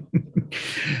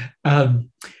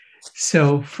 um,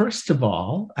 so, first of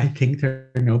all, I think there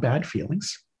are no bad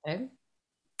feelings. Okay.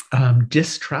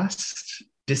 Distrust,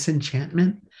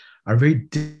 disenchantment are very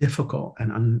difficult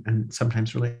and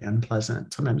sometimes really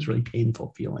unpleasant, sometimes really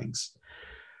painful feelings.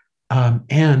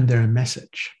 And they're a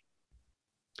message.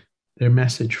 They're a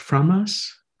message from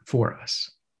us for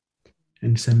us.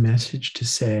 And it's a message to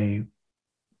say,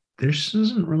 this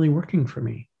isn't really working for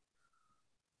me.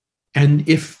 And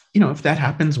if that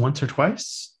happens once or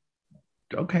twice,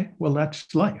 okay, well,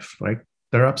 that's life. Like,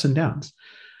 there are ups and downs.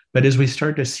 But as we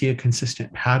start to see a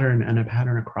consistent pattern and a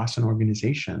pattern across an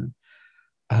organization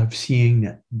of seeing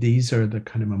that these are the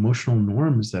kind of emotional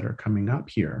norms that are coming up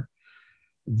here,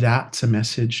 that's a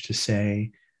message to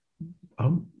say,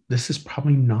 oh, this is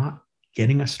probably not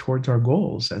getting us towards our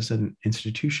goals as an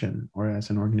institution or as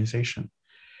an organization.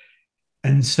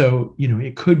 And so,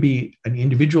 it could be an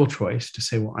individual choice to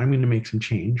say, well, I'm going to make some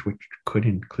change, which could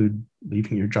include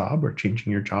leaving your job or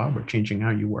changing your job or changing how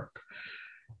you work.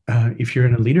 If you're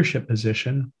in a leadership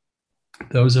position,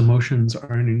 those emotions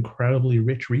are an incredibly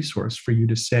rich resource for you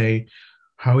to say,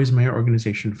 how is my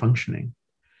organization functioning?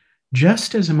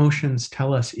 Just as emotions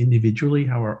tell us individually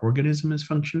how our organism is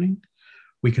functioning,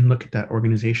 we can look at that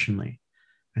organizationally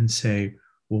and say,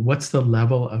 well, what's the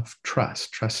level of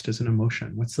trust? Trust is an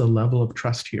emotion. What's the level of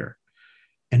trust here?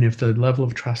 And if the level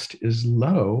of trust is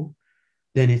low,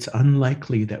 then it's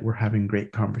unlikely that we're having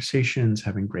great conversations,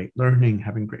 having great learning,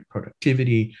 having great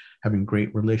productivity, having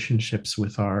great relationships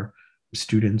with our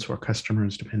students or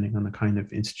customers, depending on the kind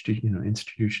of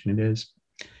institution it is.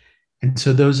 And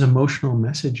so those emotional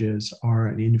messages are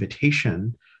an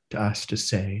invitation to us to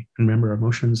say, and remember,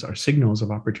 emotions are signals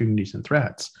of opportunities and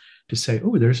threats, to say,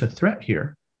 oh, there's a threat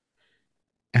here.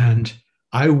 And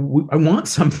I want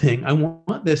something. I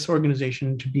want this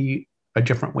organization to be a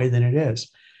different way than it is.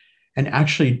 And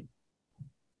actually,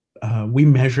 we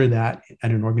measure that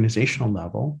at an organizational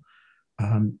level,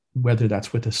 whether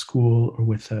that's with a school or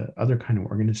with a other kind of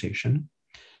organization.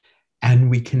 And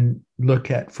we can look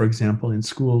at, for example, in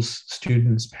schools,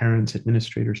 students, parents,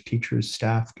 administrators, teachers,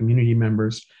 staff, community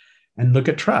members, and look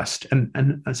at trust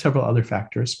and several other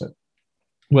factors. But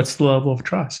what's the level of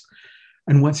trust?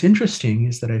 And what's interesting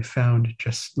is that I found,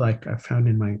 just like I found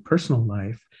in my personal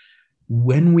life,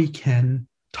 when we can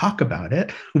talk about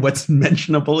it, what's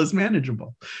mentionable is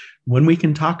manageable. When we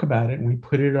can talk about it and we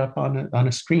put it up on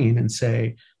a screen and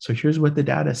say, so here's what the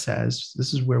data says,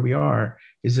 this is where we are,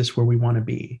 is this where we want to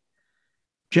be?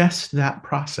 Just that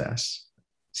process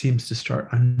seems to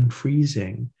start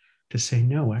unfreezing to say,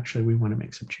 no, actually, we want to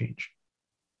make some change.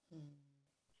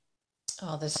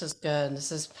 Oh, this is good.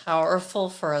 This is powerful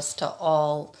for us to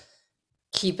all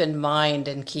keep in mind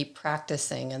and keep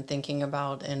practicing and thinking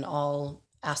about in all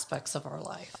aspects of our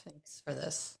life. Thanks for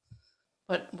this.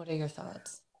 What are your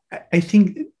thoughts? I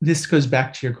think this goes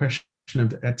back to your question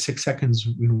of at 6 seconds,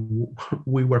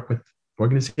 we work with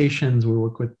organizations, we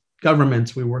work with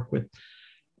governments, we work with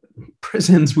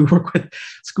prisons, we work with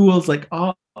schools, like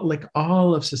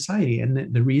all of society.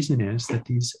 And the reason is that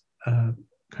these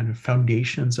kind of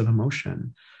foundations of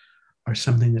emotion are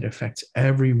something that affects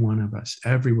every one of us,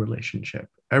 every relationship,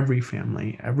 every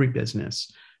family, every business,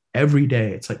 every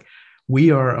day. It's like we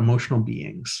are emotional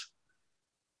beings.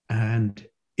 And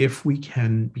if we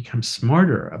can become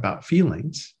smarter about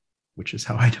feelings, which is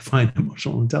how I define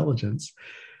emotional intelligence,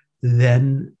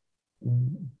 then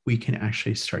we can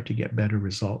actually start to get better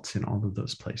results in all of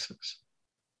those places.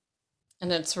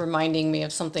 And it's reminding me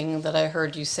of something that I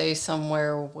heard you say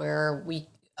somewhere where we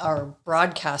are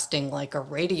broadcasting like a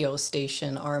radio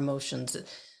station, our emotions.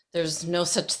 There's no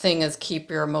such thing as keep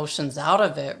your emotions out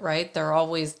of it, right? They're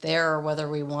always there, whether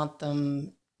we want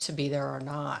them to be there or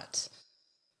not.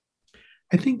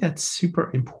 I think that's super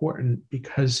important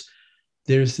because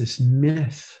there's this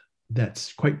myth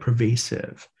that's quite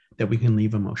pervasive that we can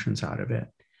leave emotions out of it.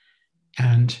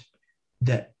 And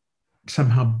that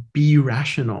somehow be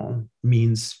rational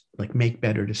means like make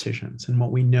better decisions. And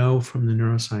what we know from the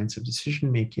neuroscience of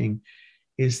decision making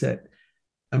is that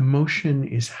emotion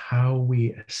is how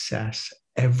we assess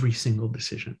every single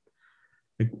decision.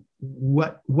 Like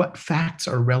what facts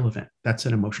are relevant? That's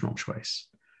an emotional choice.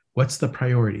 What's the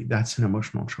priority? That's an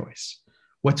emotional choice.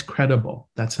 What's credible?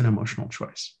 That's an emotional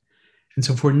choice. And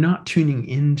so if we're not tuning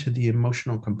into the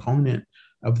emotional component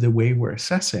of the way we're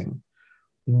assessing,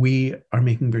 we are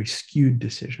making very skewed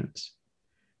decisions.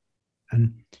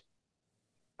 And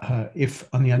if,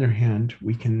 on the other hand,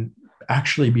 we can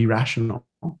actually be rational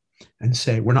and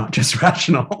say we're not just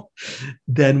rational,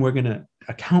 then we're going to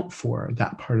account for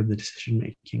that part of the decision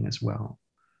making as well.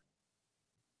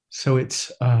 So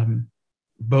it's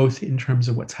both in terms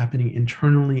of what's happening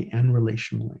internally and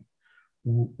relationally.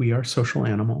 We are social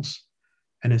animals.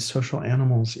 And as social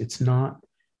animals, it's not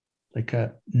like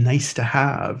a nice to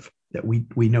have that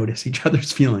we notice each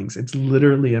other's feelings. It's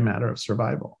literally a matter of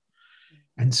survival.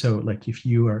 And so, like, if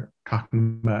you are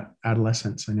talking about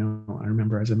adolescence, I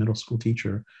remember as a middle school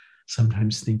teacher,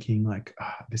 sometimes thinking like,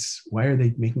 why are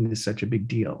they making this such a big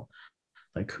deal?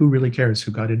 Like, who really cares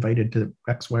who got invited to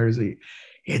X, Y, or Z?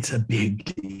 It's a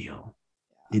big deal.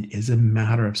 It is a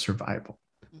matter of survival.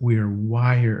 We are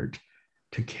wired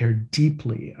to care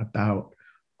deeply about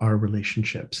our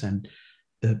relationships, and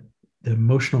the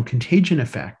emotional contagion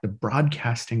effect, the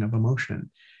broadcasting of emotion,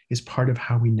 is part of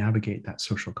how we navigate that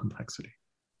social complexity.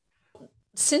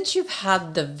 Since you've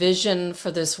had the vision for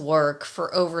this work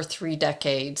for over 3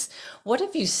 decades, what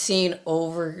have you seen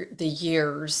over the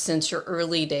years since your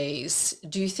early days?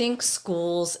 Do you think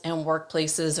schools and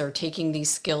workplaces are taking these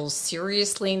skills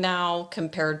seriously now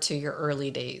compared to your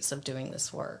early days of doing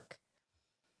this work?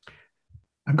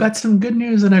 I've got some good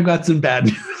news and I've got some bad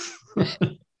news.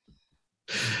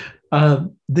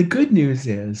 The good news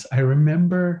is I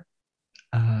remember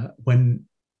when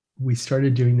we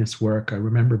started doing this work, I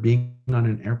remember being on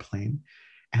an airplane,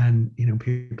 and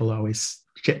people always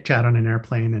chit chat on an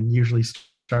airplane and usually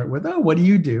start with, "Oh, what do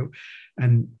you do?"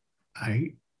 And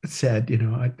I said,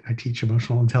 I teach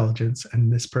emotional intelligence,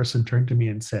 and this person turned to me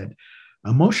and said,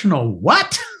 "Emotional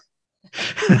what?"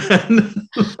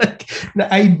 Like, the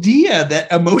idea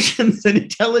that emotions and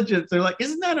intelligence, they're like,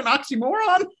 isn't that an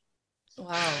oxymoron?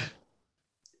 Wow.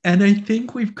 And I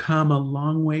think we've come a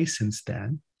long way since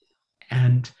then.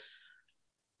 And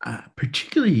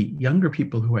particularly younger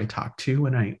people who I talk to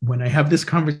when I have this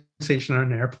conversation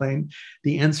on an airplane,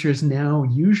 the answer is now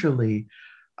usually,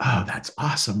 "Oh, that's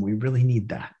awesome. We really need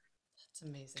that." That's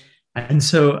amazing. And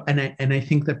so, and I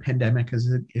think the pandemic has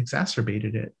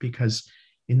exacerbated it, because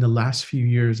in the last few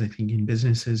years, I think in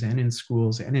businesses and in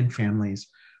schools and in families,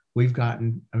 we've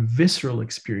gotten a visceral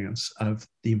experience of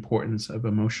the importance of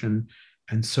emotion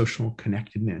and social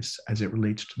connectedness as it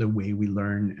relates to the way we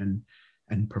learn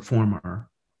and perform our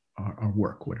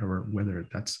work, whether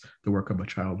that's the work of a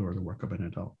child or the work of an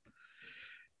adult.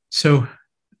 So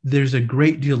there's a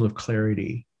great deal of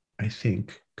clarity, I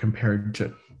think, compared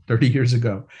to 30 years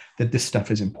ago, that this stuff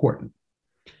is important.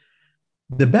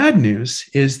 The bad news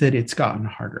is that it's gotten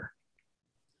harder.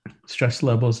 Stress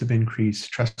levels have increased,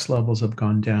 trust levels have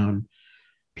gone down,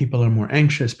 people are more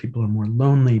anxious, people are more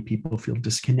lonely, people feel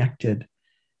disconnected.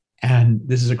 And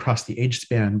this is across the age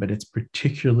span, but it's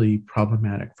particularly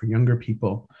problematic for younger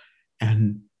people.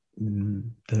 And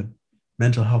the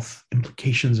mental health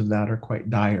implications of that are quite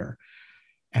dire.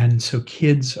 And so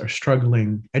kids are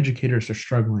struggling, educators are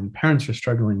struggling, parents are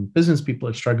struggling, business people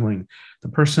are struggling, the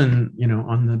person,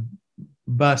 on the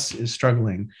bus is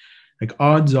struggling. Like,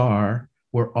 odds are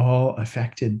we're all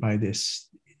affected by this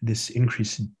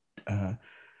increased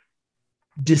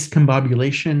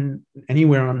discombobulation,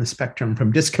 anywhere on the spectrum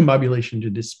from discombobulation to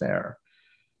despair.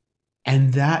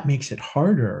 And that makes it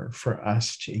harder for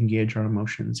us to engage our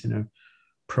emotions in a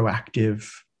proactive,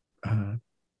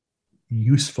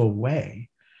 useful way,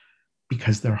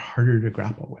 because they're harder to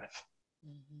grapple with.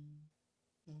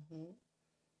 Mm-hmm. Mm-hmm.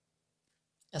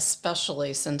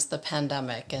 especially since the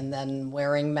pandemic and then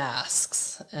wearing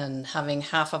masks and having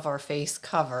half of our face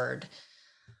covered.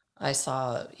 I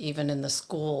saw even in the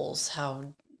schools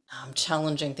how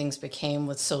challenging things became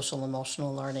with social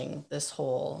emotional learning, this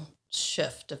whole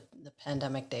shift of the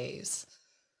pandemic days.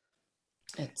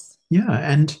 It's Yeah.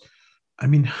 And I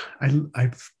mean,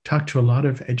 I've talked to a lot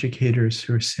of educators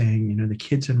who are saying, the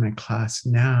kids in my class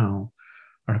now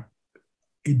are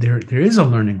there is a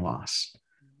learning loss.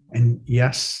 And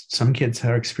yes, some kids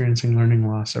are experiencing learning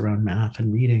loss around math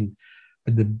and reading,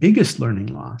 but the biggest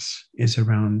learning loss is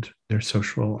around their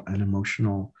social and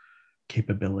emotional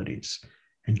capabilities.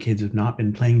 And kids have not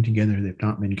been playing together, they've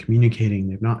not been communicating,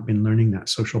 they've not been learning that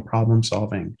social problem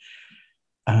solving.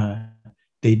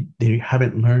 They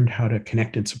haven't learned how to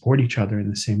connect and support each other in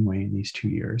the same way in these 2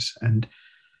 years. And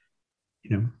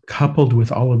coupled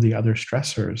with all of the other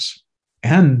stressors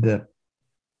and the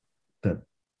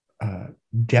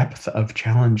depth of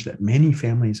challenge that many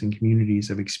families and communities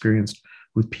have experienced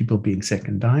with people being sick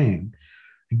and dying,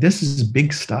 this is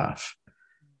big stuff.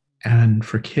 And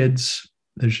for kids,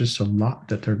 there's just a lot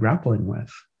that they're grappling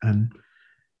with. And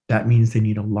that means they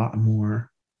need a lot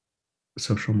more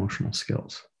social emotional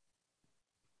skills.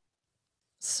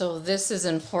 So this is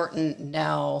important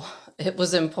now. It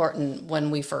was important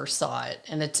when we first saw it,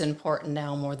 and it's important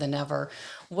now more than ever.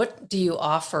 What do you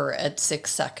offer at 6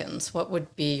 Seconds? What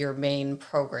would be your main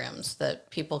programs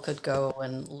that people could go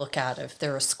and look at if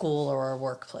they're a school or a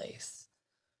workplace?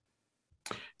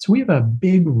 So we have a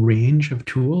big range of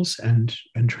tools and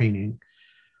training,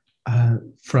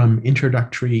 from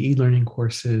introductory e-learning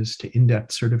courses to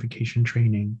in-depth certification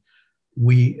training.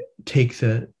 We take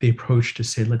the approach to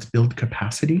say, let's build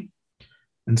capacity.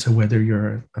 And so whether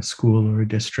you're a school or a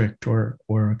district or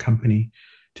a company,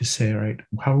 to say, all right,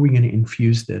 how are we going to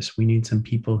infuse this? We need some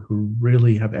people who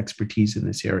really have expertise in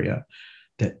this area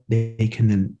that they can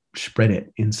then spread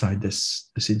it inside this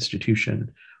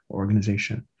institution or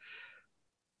organization.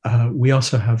 We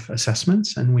also have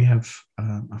assessments, and we have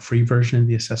a free version of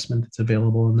the assessment that's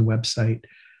available on the website.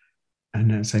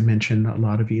 And as I mentioned, a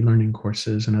lot of e-learning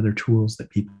courses and other tools that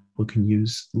people can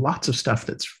use, lots of stuff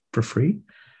that's for free.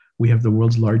 We have the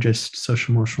world's largest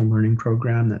social emotional learning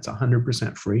program that's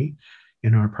 100% free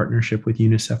in our partnership with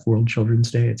UNICEF World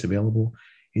Children's Day. It's available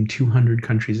in 200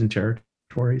 countries and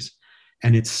territories.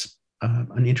 And it's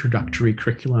an introductory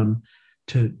curriculum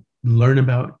to learn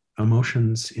about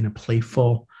emotions in a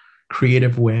playful,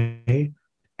 creative way.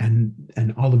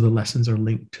 And all of the lessons are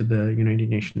linked to the United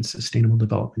Nations Sustainable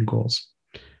Development Goals.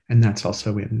 And that's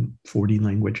also in 40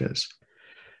 languages.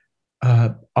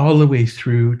 All the way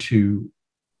through to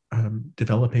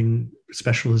developing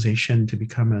specialization to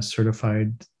become a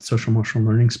certified social emotional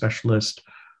learning specialist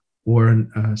or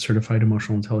a certified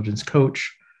emotional intelligence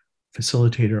coach,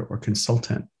 facilitator, or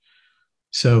consultant.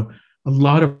 So a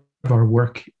lot of our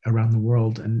work around the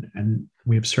world, and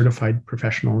we have certified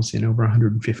professionals in over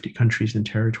 150 countries and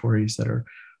territories that are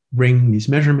bringing these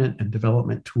measurement and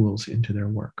development tools into their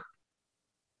work.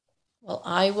 Well,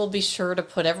 I will be sure to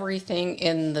put everything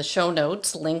in the show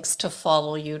notes, links to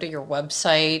follow you to your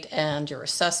website and your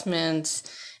assessments,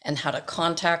 and how to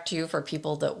contact you for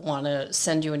people that want to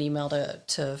send you an email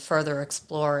to further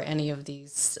explore any of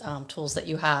these tools that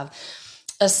you have.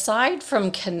 Aside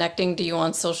from connecting to you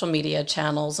on social media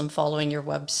channels and following your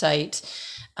website,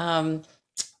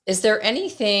 is there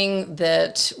anything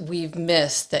that we've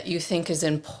missed that you think is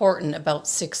important about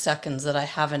 6 Seconds that I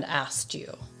haven't asked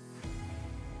you?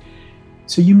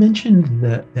 So you mentioned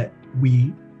that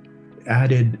we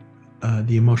added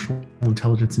the Emotional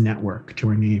Intelligence Network to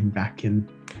our name back in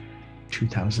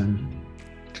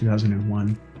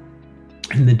 2001.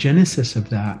 And the genesis of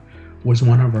that was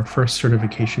one of our first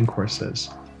certification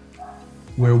courses,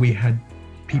 where we had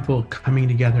people coming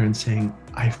together and saying,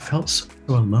 I felt so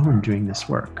alone doing this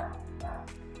work.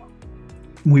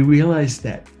 We realized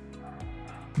that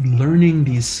learning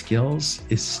these skills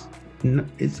it's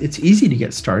easy to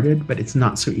get started, but it's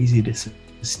not so easy to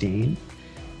sustain.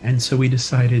 And so we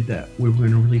decided that we were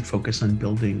going to really focus on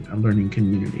building a learning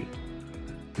community.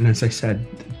 And as I said,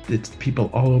 it's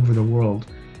people all over the world.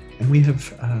 And we have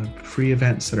free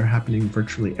events that are happening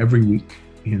virtually every week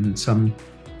in some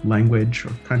language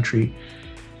or country,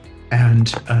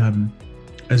 and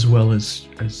as well as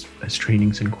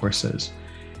trainings and courses.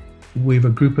 We have a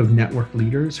group of network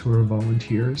leaders who are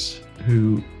volunteers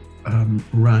who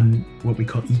run what we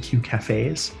call EQ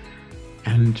cafes.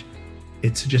 And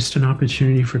it's just an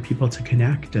opportunity for people to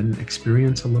connect and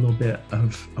experience a little bit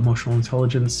of emotional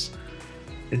intelligence.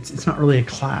 It's not really a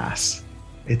class.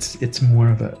 It's more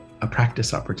of a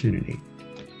practice opportunity.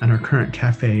 And our current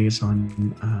cafe is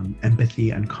on empathy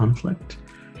and conflict,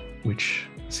 which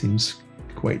seems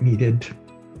quite needed.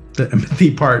 The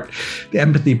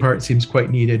empathy part seems quite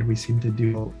needed. We seem to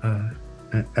do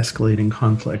escalating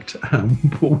conflict,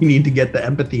 but we need to get the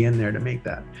empathy in there to make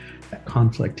that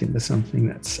conflict into something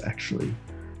that's actually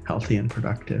healthy and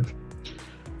productive.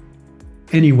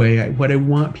 Anyway, what I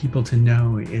want people to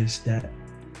know is that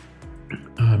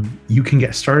you can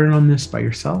get started on this by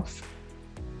yourself,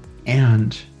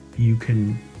 and you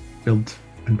can build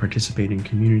and participate in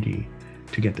community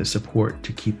to get the support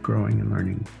to keep growing and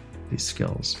learning these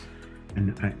skills.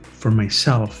 And for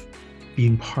myself,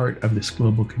 being part of this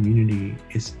global community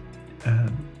is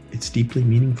it's deeply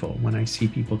meaningful when I see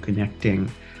people connecting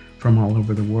from all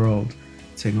over the world,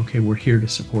 saying, okay, we're here to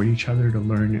support each other, to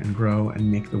learn and grow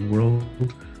and make the world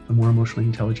a more emotionally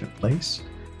intelligent place.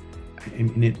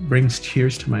 And it brings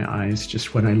tears to my eyes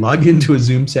just when I log into a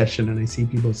Zoom session and I see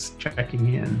people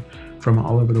checking in from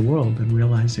all over the world and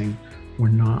realizing we're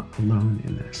not alone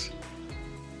in this.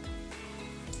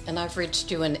 And I've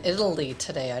reached you in Italy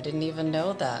today. I didn't even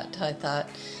know that. I thought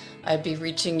I'd be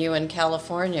reaching you in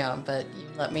California, but you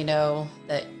let me know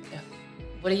that.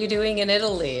 What are you doing in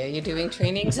Italy? Are you doing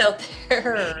trainings out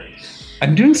there?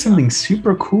 I'm doing something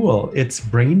super cool. It's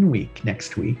Brain Week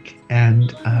next week,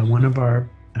 and one of our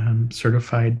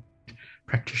certified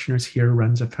practitioners here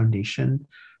runs a foundation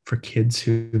for kids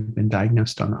who've been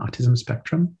diagnosed on the autism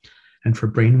spectrum. And for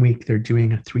Brain Week, they're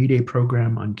doing a 3-day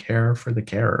program on care for the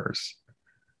carers.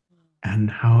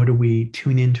 And how do we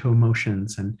tune into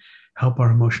emotions and help our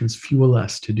emotions fuel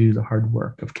us to do the hard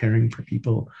work of caring for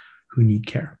people who need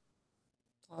care?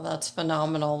 Well, that's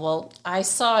phenomenal. Well, I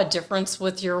saw a difference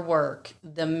with your work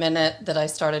the minute that I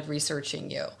started researching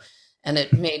you. And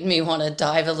it made me want to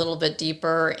dive a little bit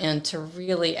deeper and to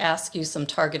really ask you some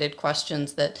targeted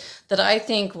questions that I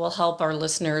think will help our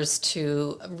listeners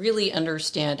to really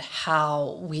understand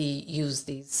how we use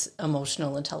these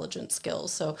emotional intelligence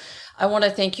skills. So I want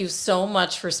to thank you so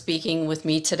much for speaking with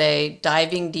me today,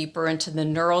 diving deeper into the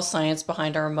neuroscience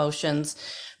behind our emotions.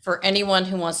 For anyone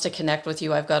who wants to connect with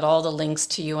you, I've got all the links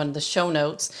to you in the show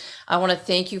notes. I want to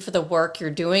thank you for the work you're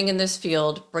doing in this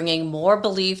field, bringing more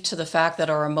belief to the fact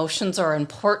that our emotions are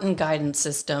important guidance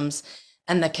systems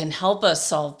and that can help us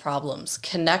solve problems,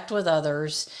 connect with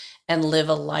others, and live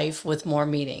a life with more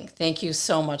meaning. Thank you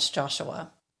so much,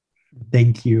 Joshua.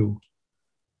 Thank you.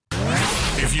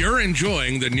 If you're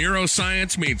enjoying the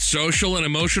Neuroscience Meets Social and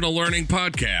Emotional Learning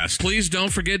podcast, please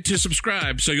don't forget to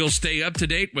subscribe so you'll stay up to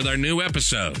date with our new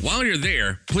episode. While you're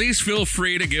there, please feel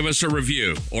free to give us a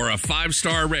review or a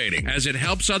 5-star rating, as it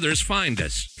helps others find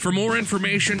us. For more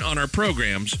information on our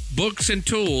programs, books, and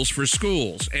tools for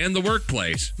schools and the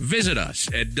workplace, visit us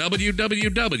at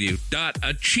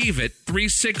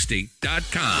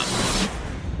www.achieveit360.com.